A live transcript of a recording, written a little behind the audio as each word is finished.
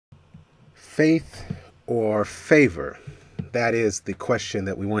Faith or favor? That is the question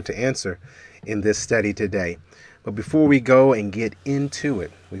that we want to answer in this study today. But before we go and get into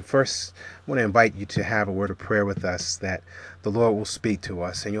it, we first want to invite you to have a word of prayer with us that the Lord will speak to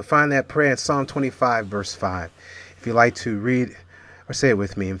us. And you'll find that prayer in Psalm 25, verse 5. If you'd like to read or say it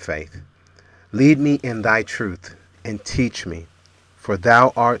with me in faith. Lead me in thy truth and teach me, for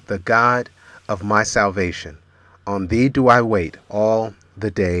thou art the God of my salvation. On thee do I wait all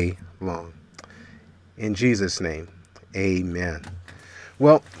the day long. In Jesus' name, amen.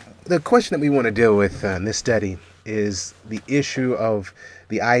 Well, the question that we want to deal with in this study is the issue of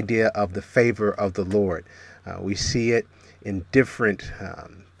the idea of the favor of the Lord. We see it in different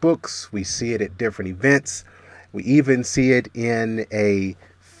books. We see it at different events. We even see it in a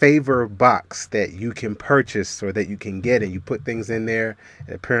favor box that you can purchase or that you can get, and you put things in there.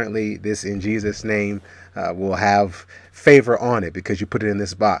 And apparently this in Jesus' name will have favor on it because you put it in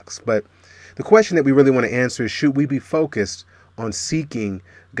this box. But the question that we really want to answer is, should we be focused on seeking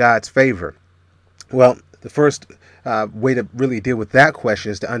God's favor? Well, the first way to really deal with that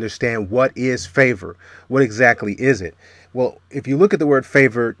question is to understand what is favor. What exactly is it? Well, if you look at the word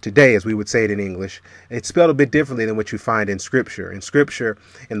favor today, as we would say it in English, it's spelled a bit differently than what you find in Scripture. In Scripture,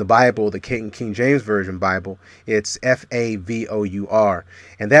 in the Bible, the King James Version Bible, it's F-A-V-O-U-R.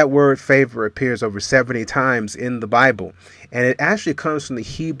 And that word favor appears over 70 times in the Bible. And it actually comes from the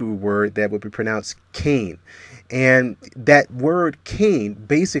Hebrew word that would be pronounced Cain. And that word Cain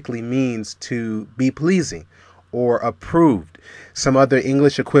basically means to be pleasing or approved. Some other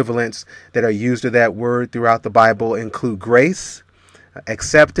English equivalents that are used of that word throughout the Bible include grace,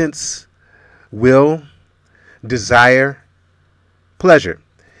 acceptance, will, desire, pleasure.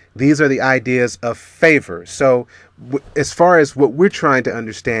 These are the ideas of favor. So as far as what we're trying to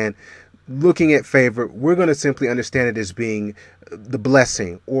understand, looking at favor, we're going to simply understand it as being the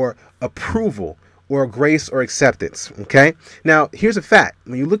blessing or approval or grace or acceptance. Okay. Now, here's a fact.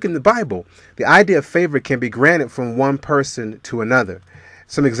 When you look in the Bible, the idea of favor can be granted from one person to another.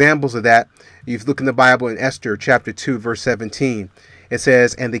 Some examples of that, you look in the Bible in Esther chapter 2, verse 17. It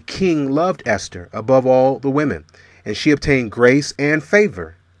says, "And the king loved Esther above all the women, and she obtained grace and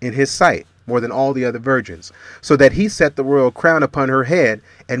favor in his sight more than all the other virgins, so that he set the royal crown upon her head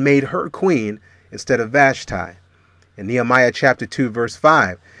and made her queen instead of Vashti." In Nehemiah chapter 2, verse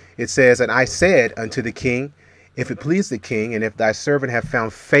 5, it says, "And I said unto the king, if it please the king, and if thy servant have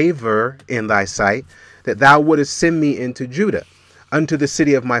found favor in thy sight, that thou wouldest send me into Judah, unto the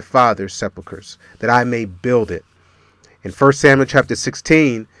city of my father's sepulchres, that I may build it." In 1 Samuel chapter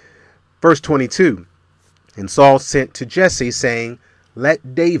 16, verse 22, "And Saul sent to Jesse, saying,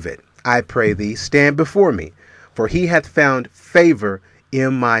 Let David, I pray thee, stand before me, for he hath found favor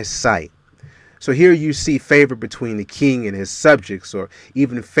in my sight." So here you see favor between the king and his subjects, or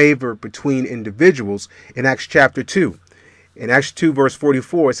even favor between individuals in Acts chapter 2. In Acts 2, verse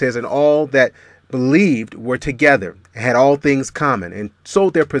 44, it says, "And all that believed were together, and had all things common, and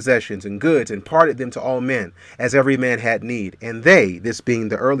sold their possessions and goods, and parted them to all men, as every man had need. And they," this being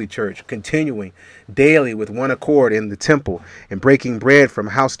the early church, "continuing daily with one accord in the temple, and breaking bread from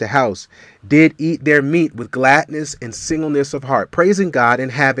house to house, did eat their meat with gladness and singleness of heart, praising God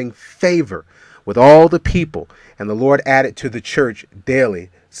and having favor with all the people. And the Lord added to the church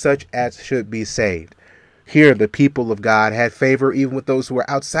daily such as should be saved." Here, the people of God had favor even with those who were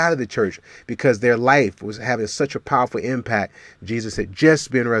outside of the church, because their life was having such a powerful impact. Jesus had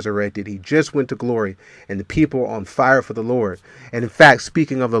just been resurrected. He just went to glory, and the people were on fire for the Lord. And in fact,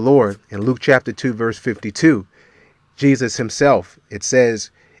 speaking of the Lord, in Luke chapter 2, verse 52, Jesus himself, it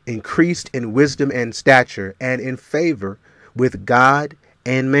says, "increased in wisdom and stature and in favor with God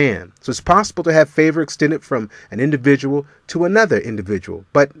and man." So it's possible to have favor extended from an individual to another individual.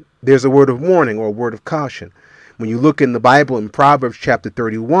 But there's a word of warning or a word of caution. When you look in the Bible in Proverbs chapter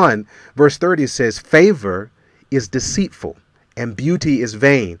 31, verse 30 says, "Favor is deceitful and beauty is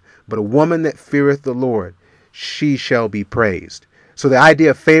vain, but a woman that feareth the Lord, she shall be praised." So the idea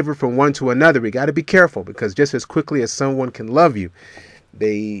of favor from one to another, we got to be careful, because just as quickly as someone can love you,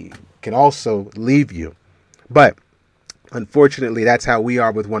 they can also leave you. But unfortunately, that's how we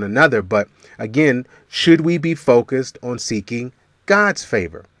are with one another. But again, should we be focused on seeking God's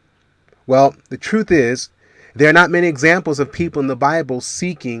favor? Well, the truth is, there are not many examples of people in the Bible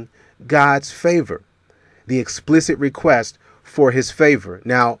seeking God's favor, the explicit request for his favor.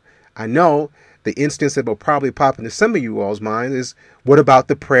 Now, I know the instance that will probably pop into some of you all's mind is, what about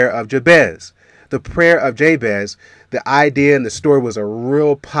the prayer of Jabez? The prayer of Jabez, the idea and the story was a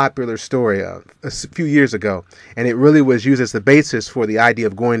real popular story a few years ago. And it really was used as the basis for the idea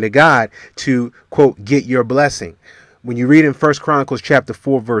of going to God to, quote, get your blessing. When you read in 1 Chronicles chapter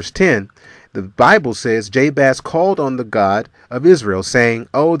 4, verse 10, the Bible says, Jabez called on the God of Israel, saying,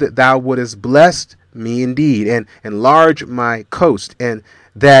 "Oh, that thou wouldest bless me indeed, and enlarge my coast, and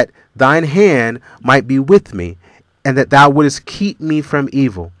that thine hand might be with me, and that thou wouldest keep me from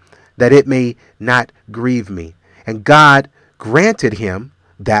evil, that it may not grieve me." And God granted him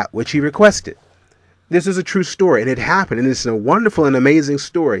that which he requested. This is a true story, and it happened, and it's a wonderful and amazing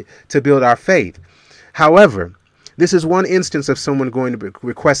story to build our faith. However, this is one instance of someone going to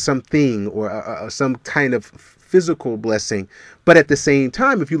request something or some kind of physical blessing. But at the same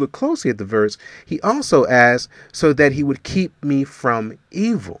time, if you look closely at the verse, he also asked so that he would keep me from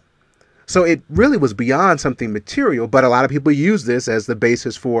evil. So it really was beyond something material, but a lot of people use this as the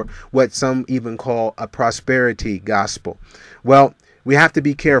basis for what some even call a prosperity gospel. Well, we have to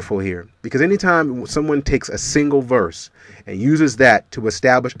be careful here, because anytime someone takes a single verse and uses that to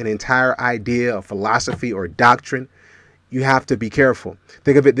establish an entire idea of philosophy or doctrine, you have to be careful.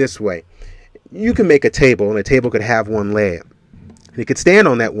 Think of it this way. You can make a table, and a table could have one leg. It could stand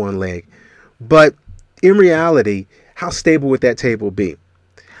on that one leg. But in reality, how stable would that table be?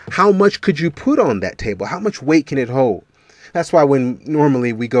 How much could you put on that table? How much weight can it hold? That's why when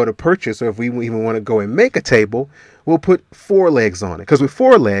normally we go to purchase, or if we even want to go and make a table, we'll put 4 legs on it. Because with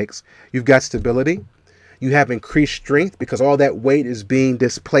 4 legs, you've got stability. You have increased strength because all that weight is being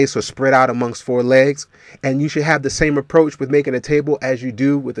displaced or spread out amongst 4 legs. And you should have the same approach with making a table as you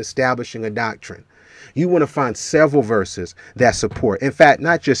do with establishing a doctrine. You want to find several verses that support. In fact,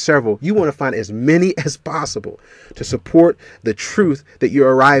 not just several. You want to find as many as possible to support the truth that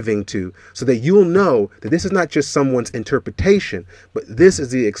you're arriving to, so that you'll know that this is not just someone's interpretation, but this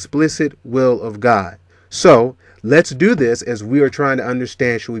is the explicit will of God. So let's do this as we are trying to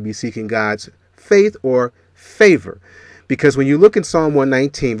understand, should we be seeking God's faith or favor? Because when you look in Psalm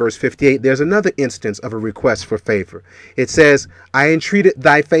 119, verse 58, there's another instance of a request for favor. It says, "I entreated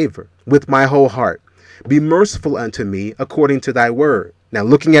thy favor with my whole heart. Be merciful unto me according to thy word." Now,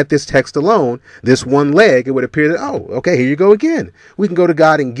 looking at this text alone, this one leg, it would appear that, oh, okay, here you go again. We can go to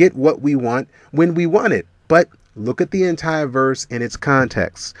God and get what we want when we want it. But look at the entire verse in its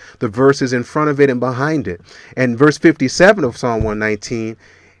context. The verse is in front of it and behind it. And verse 57 of Psalm 119,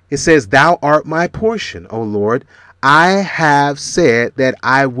 it says, "Thou art my portion, O Lord. I have said that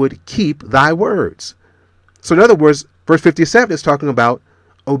I would keep thy words." So in other words, verse 57 is talking about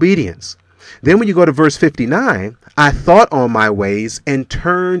obedience. Then when you go to verse 59, "I thought on my ways and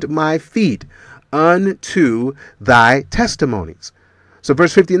turned my feet unto thy testimonies." So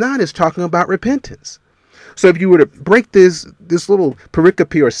verse 59 is talking about repentance. So if you were to break this little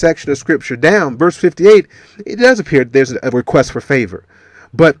pericope or section of scripture down, verse 58, it does appear there's a request for favor.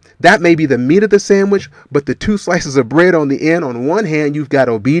 But that may be the meat of the sandwich, but the 2 slices of bread on the end, on one hand, you've got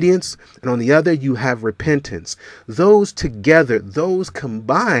obedience, and on the other, you have repentance. Those together, those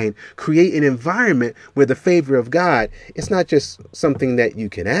combined, create an environment where the favor of God, it's not just something that you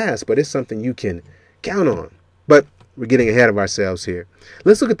can ask, but it's something you can count on. But we're getting ahead of ourselves here.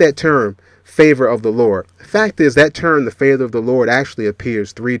 Let's look at that term, favor of the Lord. The fact is that term, the favor of the Lord, actually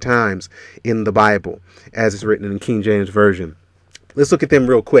appears 3 times in the Bible, as it's written in the King James Version. Let's look at them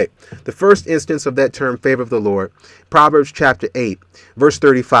real quick. The first instance of that term, favor of the Lord, Proverbs chapter 8, verse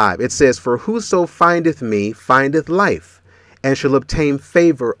 35. It says, "For whoso findeth me findeth life, and shall obtain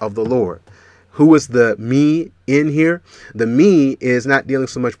favor of the Lord." Who is the me in here? The me is not dealing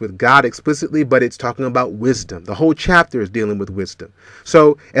so much with God explicitly, but it's talking about wisdom. The whole chapter is dealing with wisdom.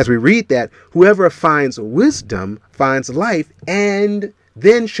 So as we read that, whoever finds wisdom finds life, and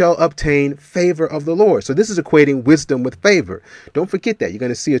then shall obtain favor of the Lord. So this is equating wisdom with favor. Don't forget that. You're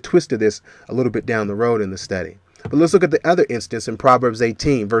going to see a twist of this a little bit down the road in the study. But let's look at the other instance in Proverbs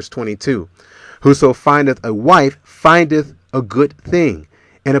 18, verse 22. "Whoso findeth a wife findeth a good thing,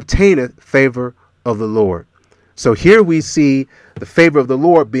 and obtaineth favor of the Lord." So here we see the favor of the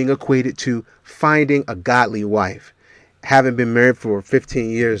Lord being equated to finding a godly wife. Having been married for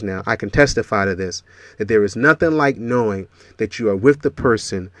 15 years now, I can testify to this, that there is nothing like knowing that you are with the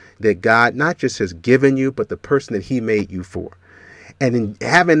person that God not just has given you, but the person that he made you for. And in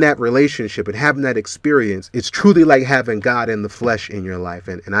having that relationship and having that experience, it's truly like having God in the flesh in your life.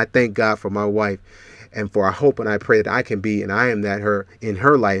 And I thank God for my wife, and for I hope and I pray that I can be, and I am that her in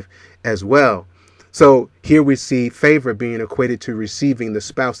her life as well. So here we see favor being equated to receiving the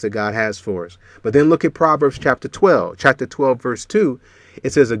spouse that God has for us. But then look at Proverbs chapter 12. Chapter 12, verse 2.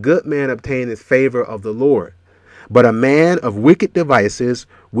 It says, "A good man obtaineth favor of the Lord, but a man of wicked devices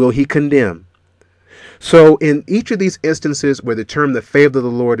will he condemn." So in each of these instances where the term the favor of the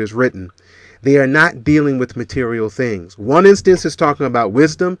Lord is written, they are not dealing with material things. One instance is talking about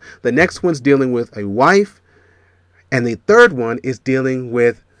wisdom. The next one's dealing with a wife. And the third one is dealing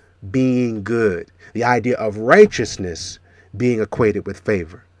with being good, the idea of righteousness being equated with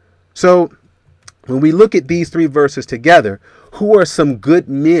favor. So when we look at these three verses together, who are some good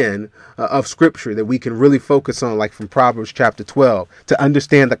men of Scripture that we can really focus on, like from Proverbs chapter 12, to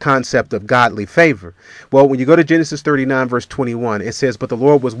understand the concept of godly favor? Well, when you go to Genesis 39, verse 21, it says, "But the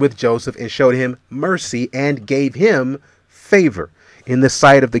Lord was with Joseph and showed him mercy and gave him favor in the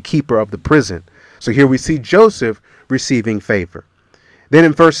sight of the keeper of the prison." So here we see Joseph receiving favor. Then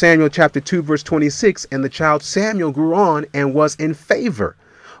in 1 Samuel chapter 2, verse 26, "And the child Samuel grew on and was in favor,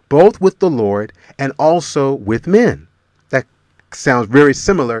 both with the Lord and also with men." That sounds very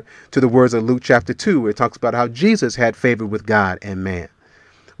similar to the words of Luke chapter 2, where it talks about how Jesus had favor with God and man.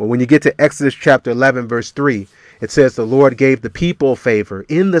 Well, when you get to Exodus chapter 11, verse 3, it says, "The Lord gave the people favor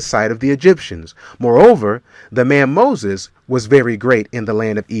in the sight of the Egyptians. Moreover, the man Moses was very great in the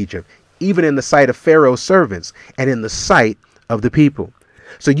land of Egypt, even in the sight of Pharaoh's servants and in the sight of the people."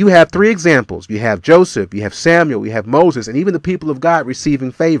 So you have three examples. You have Joseph, you have Samuel, you have Moses, and even the people of God receiving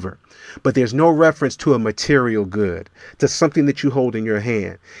favor. But there's no reference to a material good, to something that you hold in your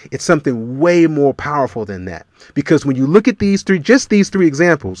hand. It's something way more powerful than that. Because when you look at these three, just these three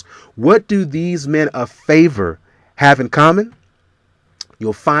examples, what do these men of favor have in common?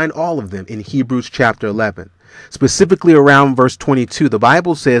 You'll find all of them in Hebrews chapter 11. Specifically around verse 22, the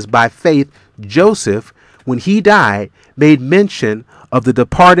Bible says, "By faith, Joseph, when he died, made mention of the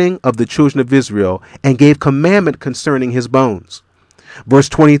departing of the children of Israel and gave commandment concerning his bones." Verse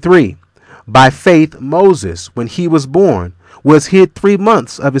 23, "By faith, Moses, when he was born, was hid 3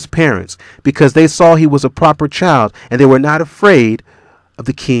 months of his parents, because they saw he was a proper child, and they were not afraid of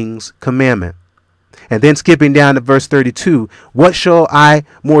the king's commandment." And then skipping down to verse 32, "What shall I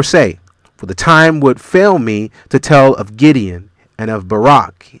more say? For the time would fail me to tell of Gideon and of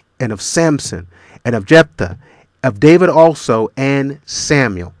Barak and of Samson and of Jephthah, of David also and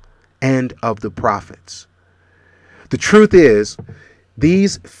Samuel, and of the prophets." The truth is,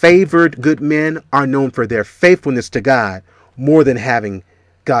 these favored good men are known for their faithfulness to God more than having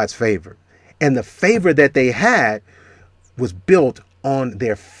God's favor. And the favor that they had was built on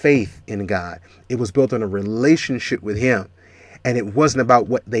their faith in God. It was built on a relationship with Him. And it wasn't about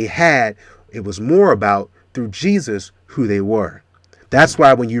what they had. It was more about, through Jesus, who they were. That's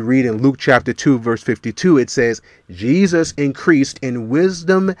why when you read in Luke chapter 2, verse 52, it says, "Jesus increased in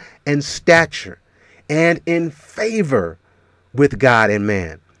wisdom and stature and in favor with God and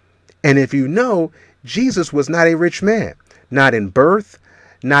man." And if you know, Jesus was not a rich man, not in birth,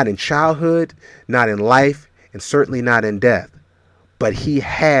 not in childhood, not in life, and certainly not in death. But he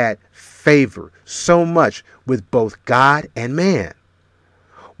had favor so much with both God and man.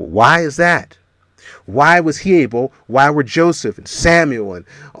 Why is that? Why was he able? Why were Joseph and Samuel and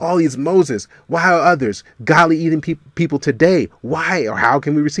all these Moses? Why are others godly eating people today? Why or how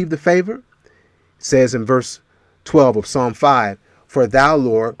can we receive the favor? It says in verse 12 of Psalm 5, "For thou,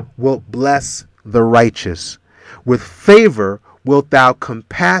 Lord, wilt bless the righteous. With favor wilt thou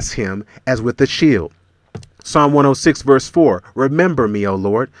compass him as with a shield." Psalm 106, verse 4, "Remember me, O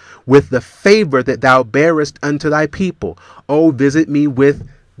Lord, with the favor that thou bearest unto thy people. O visit me with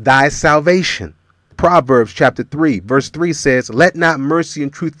thy salvation." Proverbs chapter 3, verse 3 says, "Let not mercy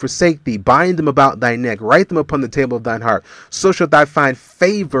and truth forsake thee. Bind them about thy neck. Write them upon the table of thine heart. So shalt thou find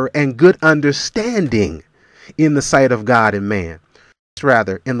favor and good understanding in the sight of God and man.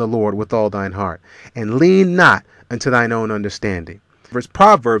 Rather in the Lord with all thine heart, and lean not unto thine own understanding."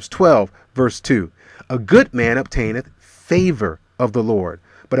 Proverbs 12, verse 2, "A good man obtaineth favor of the Lord,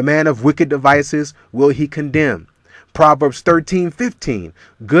 but a man of wicked devices will he condemn." Proverbs 13:15,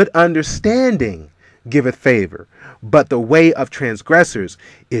 "Good understanding giveth favor, but the way of transgressors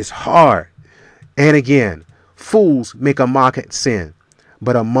is hard." And again, "Fools make a mock at sin,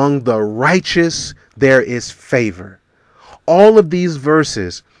 but among the righteous there is favor." All of these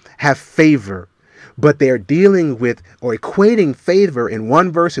verses have favor, but they're dealing with or equating favor. In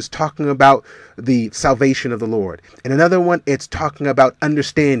one verse, it's talking about the salvation of the Lord. In another one, it's talking about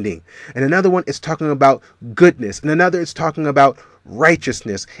understanding. In another one, it's talking about goodness. In another, it's talking about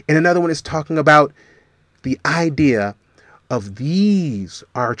righteousness. In another one, it's talking about the idea of these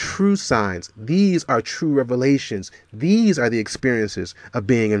are true signs. These are true revelations. These are the experiences of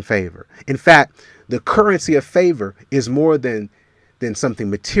being in favor. In fact, the currency of favor is more than something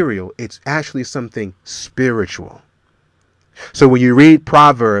material. It's actually something spiritual. So when you read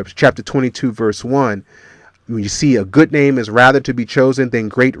Proverbs chapter 22, verse 1, when you see a good name is rather to be chosen than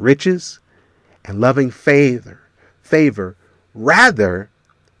great riches, and loving favor rather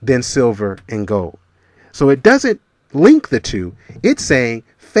than silver and gold. So it doesn't link the two. It's saying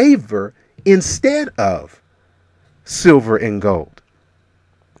favor instead of silver and gold.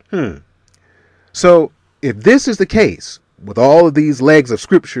 So if this is the case, with all of these legs of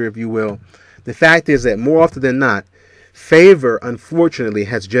scripture, if you will, the fact is that more often than not, favor, unfortunately,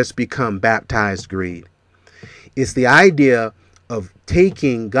 has just become baptized greed. It's the idea of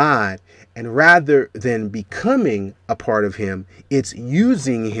taking God, and rather than becoming a part of him, it's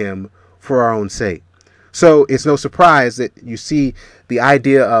using him for our own sake. So it's no surprise that you see the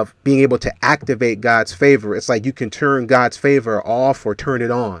idea of being able to activate God's favor. It's like you can turn God's favor off or turn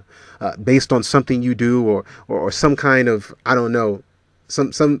it on based on something you do or some kind of, I don't know,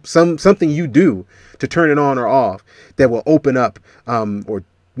 something you do to turn it on or off that will open up or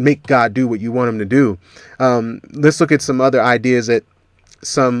make God do what you want him to do. Let's look at some other ideas that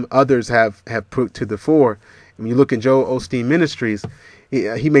some others have put to the fore. When you look in Joel Osteen Ministries,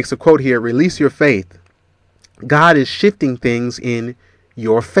 he makes a quote here: "Release your faith. God is shifting things in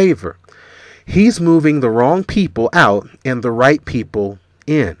your favor. He's moving the wrong people out and the right people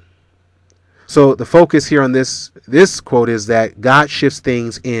in." So the focus here on this quote is that God shifts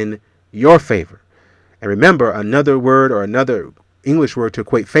things in your favor. And remember, another word or another English word to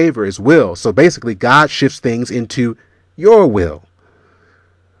equate favor is will. So basically, God shifts things into your will.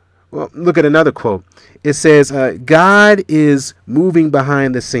 Well, look at another quote. It says, God is moving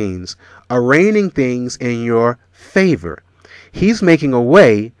behind the scenes, arranging things in your favor. He's making a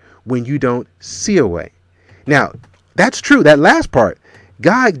way when you don't see a way. Now, that's true. That last part,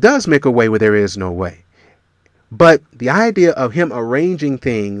 God does make a way where there is no way. But the idea of him arranging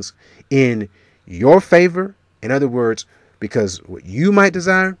things in your favor, in other words, because what you might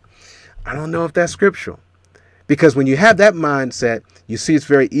desire, I don't know if that's scriptural. Because when you have that mindset, you see it's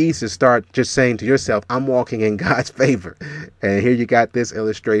very easy to start just saying to yourself, I'm walking in God's favor. And here you got this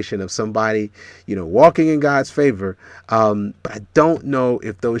illustration of somebody, walking in God's favor. But I don't know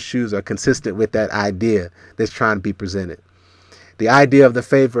if those shoes are consistent with that idea that's trying to be presented. The idea of the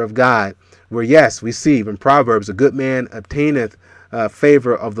favor of God, where, yes, we see in Proverbs, a good man obtaineth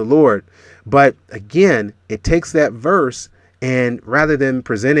favor of the Lord. But again, it takes that verse, and rather than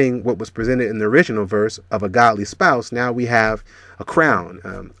presenting what was presented in the original verse of a godly spouse, now we have a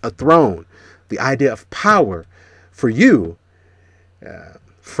crown, a throne, the idea of power for you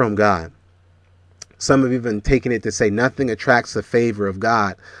from God. Some have even taken it to say nothing attracts the favor of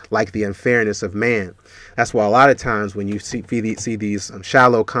God like the unfairness of man. That's why a lot of times when you see these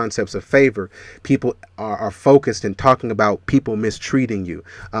shallow concepts of favor, people are focused in talking about people mistreating you.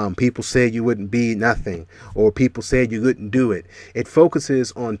 People said you wouldn't be nothing, or people said you couldn't do it. It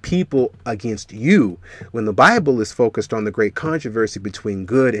focuses on people against you, when the Bible is focused on the great controversy between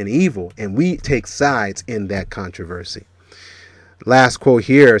good and evil, and we take sides in that controversy. Last quote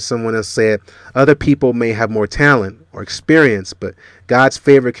here, someone else said, other people may have more talent or experience, but God's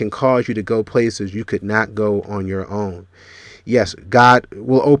favor can cause you to go places you could not go on your own. Yes, God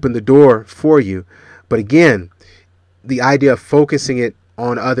will open the door for you. But again, the idea of focusing it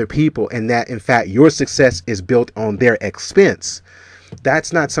on other people and that, in fact, your success is built on their expense,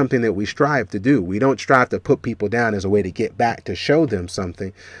 that's not something that we strive to do. We don't strive to put people down as a way to get back, to show them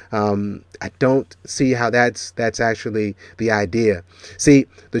something. I don't see how that's actually the idea. See,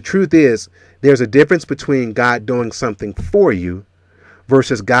 the truth is there's a difference between God doing something for you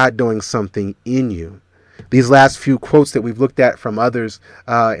versus God doing something in you. These last few quotes that we've looked at from others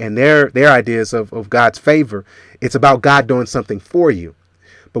and their ideas of God's favor, it's about God doing something for you.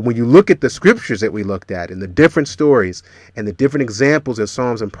 But when you look at the scriptures that we looked at and the different stories and the different examples in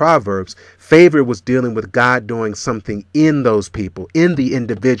Psalms and Proverbs, favor was dealing with God doing something in those people, in the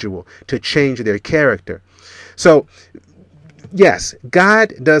individual, to change their character. So, yes,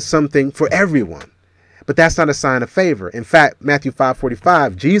 God does something for everyone, but that's not a sign of favor. In fact, Matthew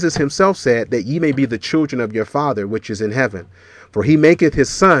 5:45, Jesus himself said that ye may be the children of your Father which is in heaven. For he maketh his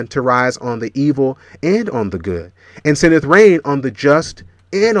sun to rise on the evil and on the good, and sendeth rain on the just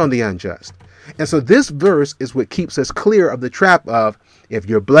and on the unjust. And so this verse is what keeps us clear of the trap of, if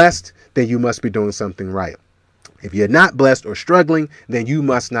you're blessed, then you must be doing something right. If you're not blessed or struggling, then you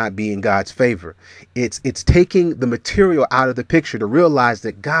must not be in God's favor. It's taking the material out of the picture to realize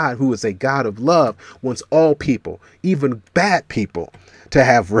that God, who is a God of love, wants all people, even bad people, to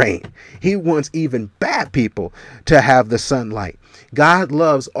have rain. He wants even bad people to have the sunlight. God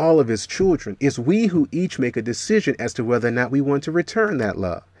loves all of his children. It's we who each make a decision as to whether or not we want to return that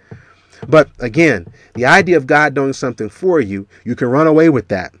love. But again, the idea of God doing something for you, you can run away with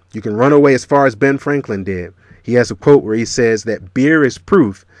that. You can run away as far as Ben Franklin did. He has a quote where he says that beer is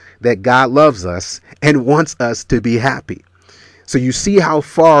proof that God loves us and wants us to be happy. So you see how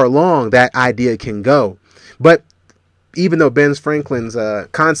far along that idea can go. But even though Ben Franklin's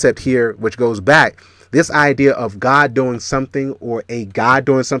concept here, which goes back, This idea of God doing something or a God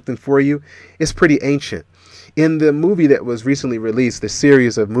doing something for you is pretty ancient. In the movie that was recently released, the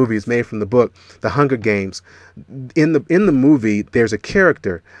series of movies made from the book, The Hunger Games, in the movie, there's a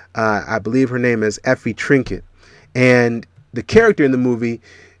character, I believe her name is Effie Trinket. And the character in the movie,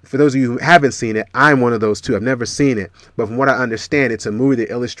 for those of you who haven't seen it, I'm one of those too. I've never seen it. But from what I understand, it's a movie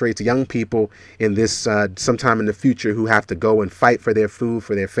that illustrates young people in this sometime in the future who have to go and fight for their food,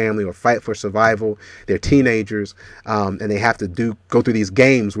 for their family, or fight for survival. They're teenagers, and they have to go through these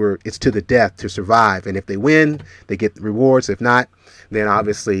games where it's to the death to survive. And if they win, they get rewards. If not, then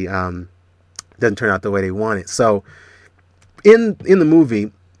obviously it doesn't turn out the way they want it. So in the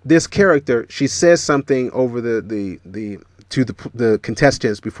movie, this character, she says something over to the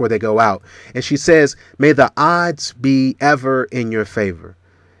contestants before they go out. And she says, "May the odds be ever in your favor."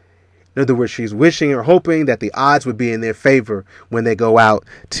 In other words, she's wishing or hoping that the odds would be in their favor when they go out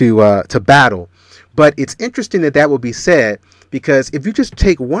to battle. But it's interesting that will be said, because if you just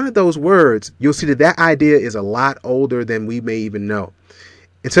take one of those words, you'll see that idea is a lot older than we may even know.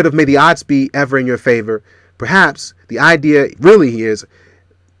 Instead of "may the odds be ever in your favor," perhaps the idea really is,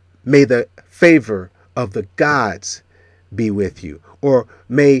 "May the favor of the gods be with you," or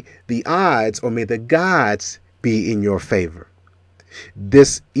 "may the odds or may the gods be in your favor."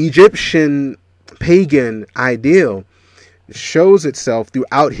 This Egyptian pagan ideal shows itself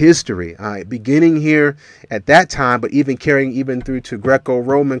throughout history, beginning here at that time, but even carrying even through to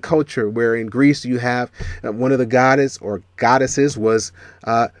Greco-Roman culture, where in Greece you have one of the goddess or goddesses was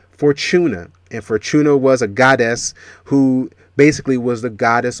Fortuna. And Fortuna was a goddess who basically was the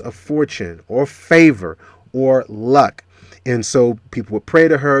goddess of fortune or favor or luck. And so people would pray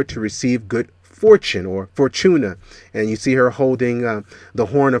to her to receive good fortune or fortuna. And you see her holding the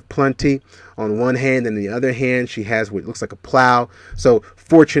horn of plenty on one hand, and the other hand she has what looks like a plow. So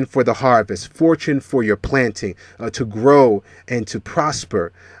fortune for the harvest, fortune for your planting, to grow and to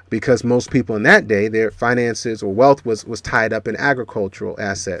prosper. Because most people in that day, their finances or wealth was tied up in agricultural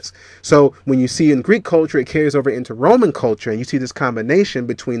assets. So when you see in Greek culture, it carries over into Roman culture, and you see this combination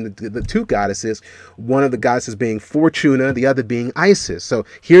between the two goddesses, one of the goddesses being Fortuna, the other being Isis. So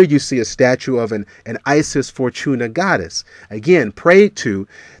here you see a statue of an Isis Fortuna goddess. Again, prayed to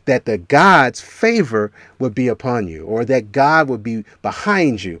that the God's favor would be upon you, or that God would be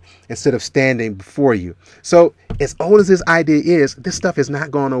behind you instead of standing before you. So as old as this idea is, this stuff is not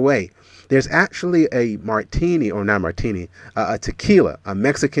going away. There's actually a martini, or not martini, a tequila, a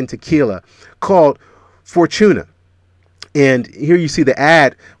Mexican tequila called Fortuna. And here you see the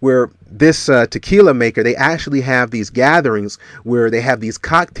ad where this tequila maker, they actually have these gatherings where they have these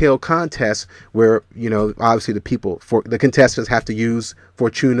cocktail contests where, you know, obviously the contestants have to use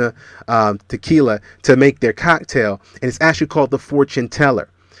Fortuna tequila to make their cocktail. And it's actually called the Fortune Teller.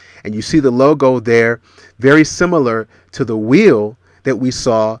 And you see the logo there, very similar to the wheel that we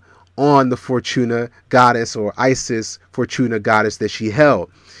saw on the Fortuna goddess, or Isis Fortuna goddess, that she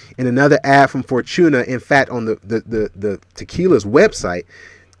held. In another ad from Fortuna, in fact, on the tequila's website,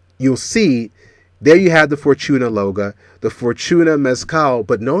 you'll see there you have the Fortuna logo, the Fortuna Mezcal,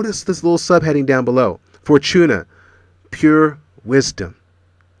 but notice this little subheading down below, Fortuna, pure wisdom.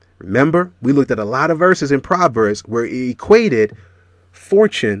 Remember, we looked at a lot of verses in Proverbs where it equated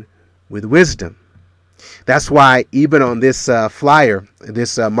fortune with wisdom. That's why even on this flyer,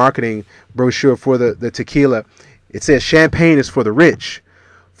 this marketing brochure for the tequila, it says champagne is for the rich,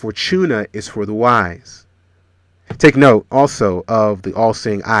 Fortuna is for the wise. Take note also of the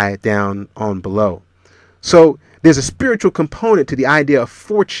all-seeing eye down on below. So there's a spiritual component to the idea of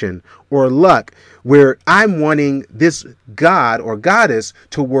fortune or luck, where I'm wanting this God or goddess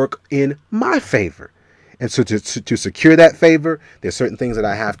to work in my favor. And so to secure that favor, there's certain things that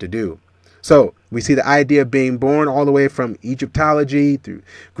I have to do. So we see the idea being born all the way from Egyptology through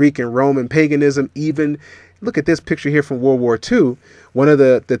Greek and Roman paganism. Even look at this picture here from World War II. One of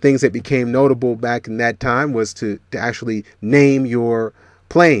the things that became notable back in that time was to actually name your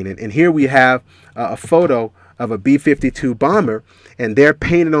plane. And here we have a photo of a B-52 bomber, and there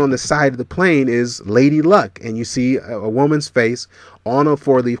painted on the side of the plane is Lady Luck. And you see a woman's face on a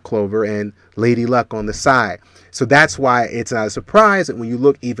four-leaf clover and Lady Luck on the side. So that's why it's not a surprise that when you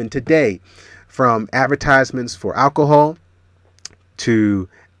look even today, from advertisements for alcohol to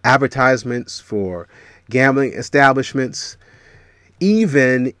advertisements for gambling establishments,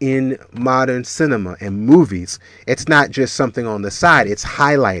 even in modern cinema and movies, it's not just something on the side, it's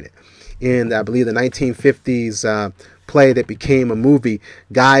highlighted. In, I believe, the 1950s play that became a movie,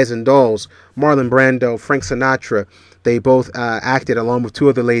 Guys and Dolls, Marlon Brando, Frank Sinatra, they both acted along with two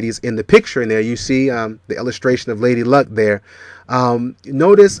other ladies in the picture. And there you see the illustration of Lady Luck there.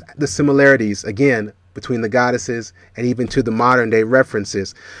 Notice the similarities, again, between the goddesses and even to the modern day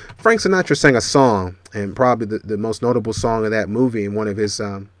references. Frank Sinatra sang a song, and probably the most notable song of that movie, and one of his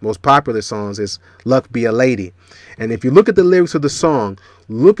most popular songs, is Luck Be a Lady. And if you look at the lyrics of the song,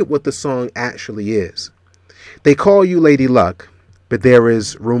 look at what the song actually is. They call you Lady Luck, but there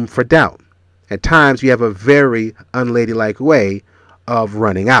is room for doubt. At times you have a very unladylike way of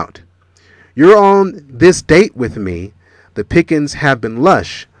running out. You're on this date with me, the pickings have been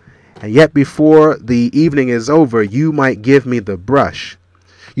lush, and yet before the evening is over, you might give me the brush.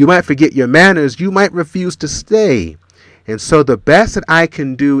 You might forget your manners, you might refuse to stay. And so the best that I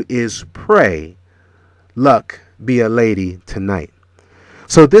can do is pray, luck be a lady tonight.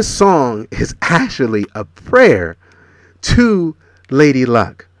 So this song is actually a prayer to Lady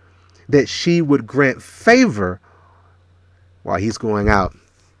Luck, that she would grant favor while he's going out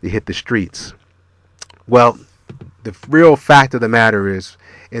to hit the streets. Well, the real fact of the matter is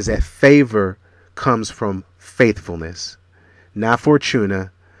that favor comes from faithfulness, not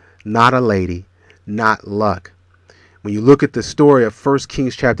fortuna, not a lady, not luck. When you look at the story of 1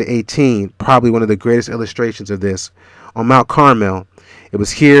 Kings chapter 18, probably one of the greatest illustrations of this, on Mount Carmel, it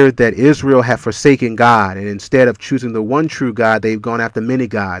was here that Israel had forsaken God, and instead of choosing the one true God, they've gone after many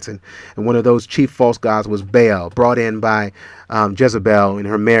gods. And one of those chief false gods was Baal, brought in by Jezebel in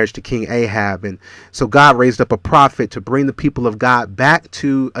her marriage to King Ahab. And so God raised up a prophet to bring the people of God back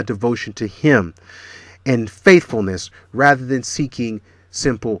to a devotion to him and faithfulness rather than seeking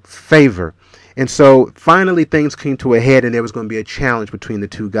simple favor. And so finally things came to a head, and there was going to be a challenge between the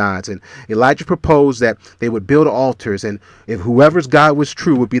two gods. And Elijah proposed that they would build altars, and if whoever's God was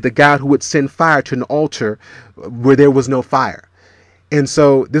true would be the God who would send fire to an altar where there was no fire. And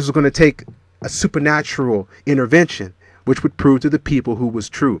so this was going to take a supernatural intervention, which would prove to the people who was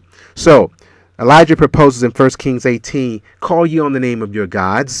true. So Elijah proposes in 1 Kings 18, call ye on the name of your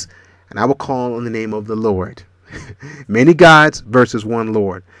gods, and I will call on the name of the Lord. Many gods versus one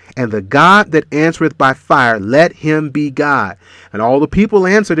Lord. And the God that answereth by fire, let him be God. And all the people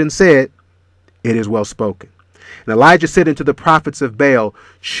answered and said, it is well spoken. And Elijah said unto the prophets of Baal,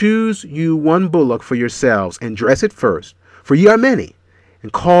 choose you one bullock for yourselves, and dress it first, for ye are many,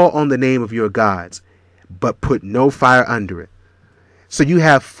 and call on the name of your gods, but put no fire under it. So you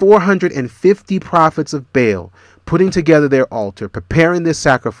have 450 prophets of Baal putting together their altar, preparing this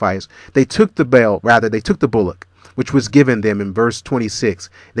sacrifice. They took the bullock, which was given them in verse 26.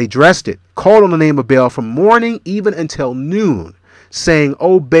 They dressed it, called on the name of Baal from morning even until noon, saying,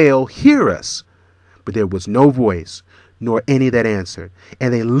 O Baal, hear us. But there was no voice, nor any that answered.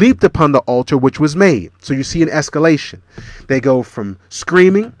 And they leaped upon the altar which was made. So you see an escalation. They go from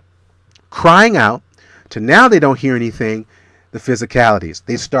screaming, crying out, to now they don't hear anything, the physicalities.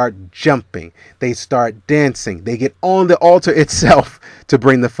 They start jumping. They start dancing. They get on the altar itself to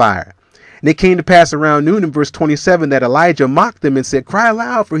bring the fire. And it came to pass around noon in verse 27 that Elijah mocked them and said, cry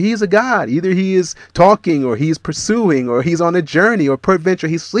aloud, for he is a God. Either he is talking, or he's pursuing, or he's on a journey, or peradventure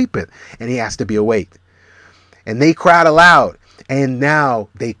he sleepeth, and he has to be awake. And they cried aloud, and now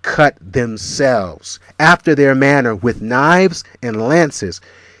they cut themselves after their manner with knives and lances.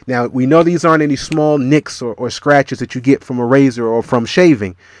 Now, we know these aren't any small nicks or scratches that you get from a razor or from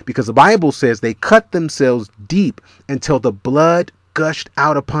shaving, because the Bible says they cut themselves deep until the blood gushed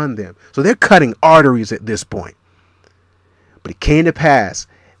out upon them. So they're cutting arteries at this point. But it came to pass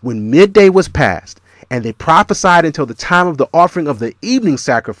when midday was past, and they prophesied until the time of the offering of the evening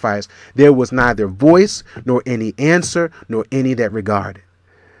sacrifice, there was neither voice, nor any answer, nor any that regarded.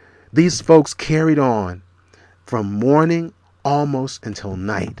 These folks carried on from morning almost until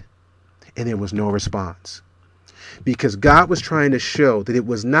night, and there was no response, because God was trying to show that it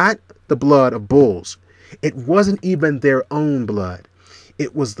was not the blood of bulls. It wasn't even their own blood.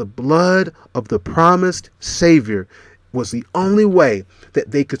 It was the blood of the promised Savior. Was the only way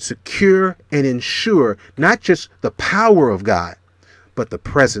that they could secure and ensure not just the power of God, but the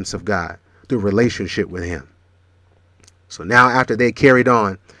presence of God, the relationship with him. So now after they carried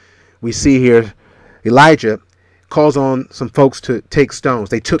on, we see here Elijah calls on some folks to take stones.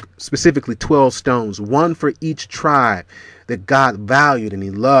 They took specifically 12 stones, one for each tribe that God valued and he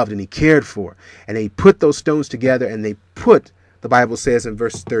loved and he cared for. And they put those stones together, and they put, the Bible says in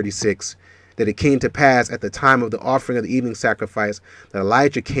verse 36, that it came to pass at the time of the offering of the evening sacrifice that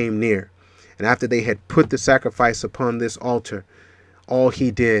Elijah came near. And after they had put the sacrifice upon this altar, all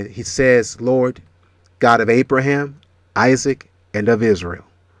he did, he says, Lord, God of Abraham, Isaac, and of Israel,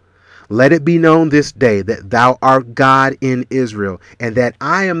 let it be known this day that thou art God in Israel, and that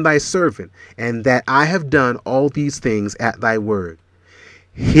I am thy servant, and that I have done all these things at thy word.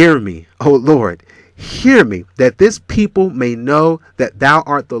 Hear me, O Lord, Hear me, that this people may know that thou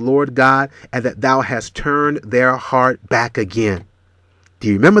art the Lord God, and that thou hast turned their heart back again. Do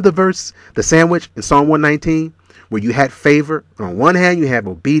you remember the verse, the sandwich in Psalm 119, where you had favor? On one hand, you have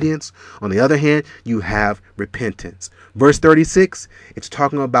obedience. On the other hand, you have repentance. Verse 36, it's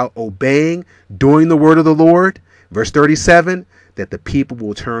talking about obeying, doing the word of the Lord. Verse 37, that the people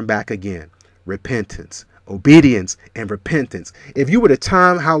will turn back again. Repentance, obedience, and repentance. If you were to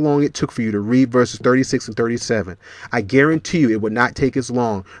time how long it took for you to read verses 36 and 37, I guarantee you it would not take as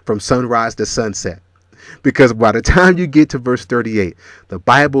long from sunrise to sunset. Because by the time you get to verse 38, the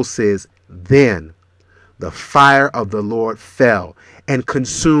Bible says, then the fire of the Lord fell and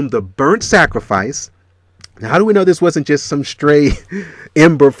consumed the burnt sacrifice. Now, how do we know this wasn't just some stray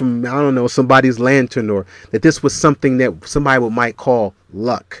ember from, I don't know, somebody's lantern, or that this was something that somebody might call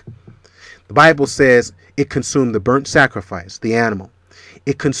luck? The Bible says it consumed the burnt sacrifice, the animal.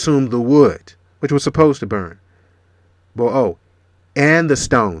 It consumed the wood, which was supposed to burn. And the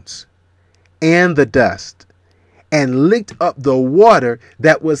stones and the dust, and licked up the water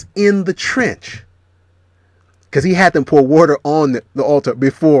that was in the trench. Because he had them pour water on the altar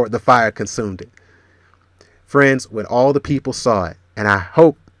before the fire consumed it. Friends, when all the people saw it, and I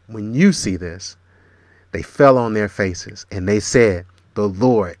hope when you see this, they fell on their faces and they said, the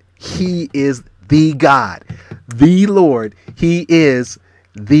Lord, he is the God. The Lord, he is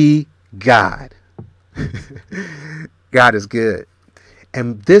the God. God is good.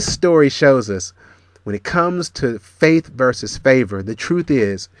 And this story shows us when it comes to faith versus favor, the truth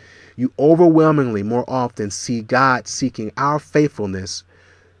is you overwhelmingly more often see God seeking our faithfulness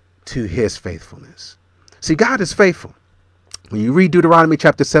to his faithfulness. See, God is faithful. When you read Deuteronomy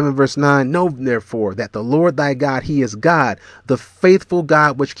chapter 7, verse 9, know therefore that the Lord thy God, he is God, the faithful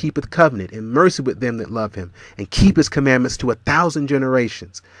God which keepeth covenant and mercy with them that love him and keep his commandments to 1,000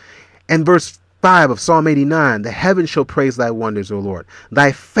 generations. And verse 5 of Psalm 89, the heavens shall praise thy wonders, O Lord,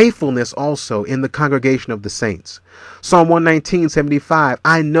 thy faithfulness also in the congregation of the saints. Psalm 119:75,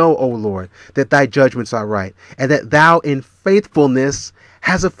 I know, O Lord, that thy judgments are right, and that thou in faithfulness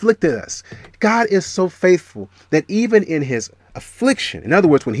has afflicted us. God is so faithful that even in his affliction, in other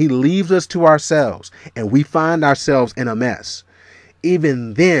words, when he leaves us to ourselves and we find ourselves in a mess,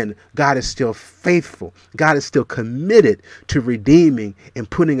 even then, God is still faithful. God is still committed to redeeming and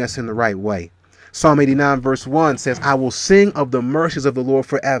putting us in the right way. Psalm 89 verse 1 says, I will sing of the mercies of the Lord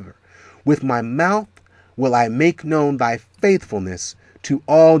forever. With my mouth will I make known thy faithfulness to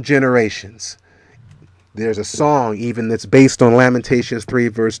all generations. There's a song even that's based on Lamentations 3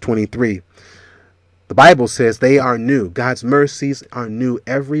 verse 23. The Bible says they are new. God's mercies are new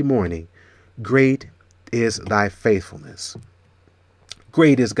every morning. Great is thy faithfulness.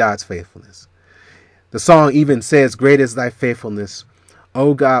 Great is God's faithfulness. The song even says, great is thy faithfulness,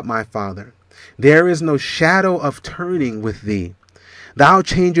 O God, my Father. There is no shadow of turning with thee. Thou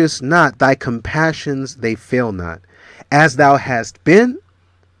changest not, thy compassions, they fail not. As thou hast been,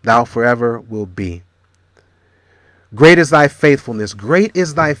 thou forever wilt be. Great is thy faithfulness. Great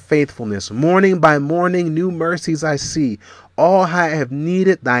is thy faithfulness. Morning by morning, new mercies I see. All I have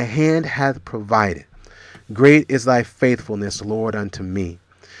needed, thy hand hath provided. Great is thy faithfulness, Lord, unto me.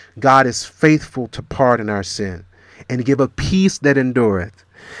 God is faithful to pardon our sin and to give a peace that endureth.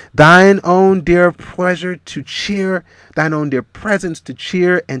 Thine own dear pleasure to cheer, thine own dear presence to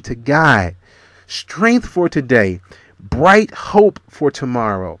cheer and to guide. Strength for today, bright hope for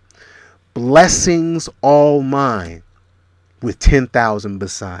tomorrow. Blessings all mine with 10,000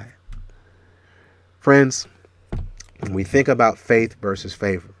 beside. Friends, when we think about faith versus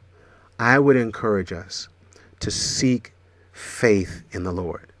favor, I would encourage us to seek faith in the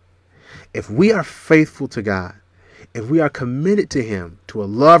Lord. If we are faithful to God, if we are committed to him, to a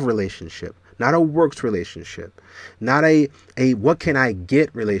love relationship, not a works relationship, not a what can I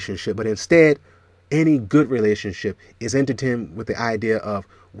get relationship, but instead any good relationship is entered him with the idea of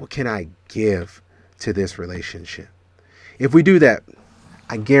what can I give to this relationship. If we do that,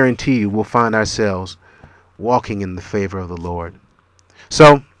 I guarantee you we'll find ourselves walking in the favor of the Lord.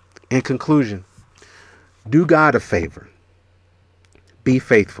 So, in conclusion, do God a favor. Be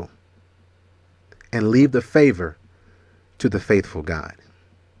faithful. And leave the favor to the faithful God.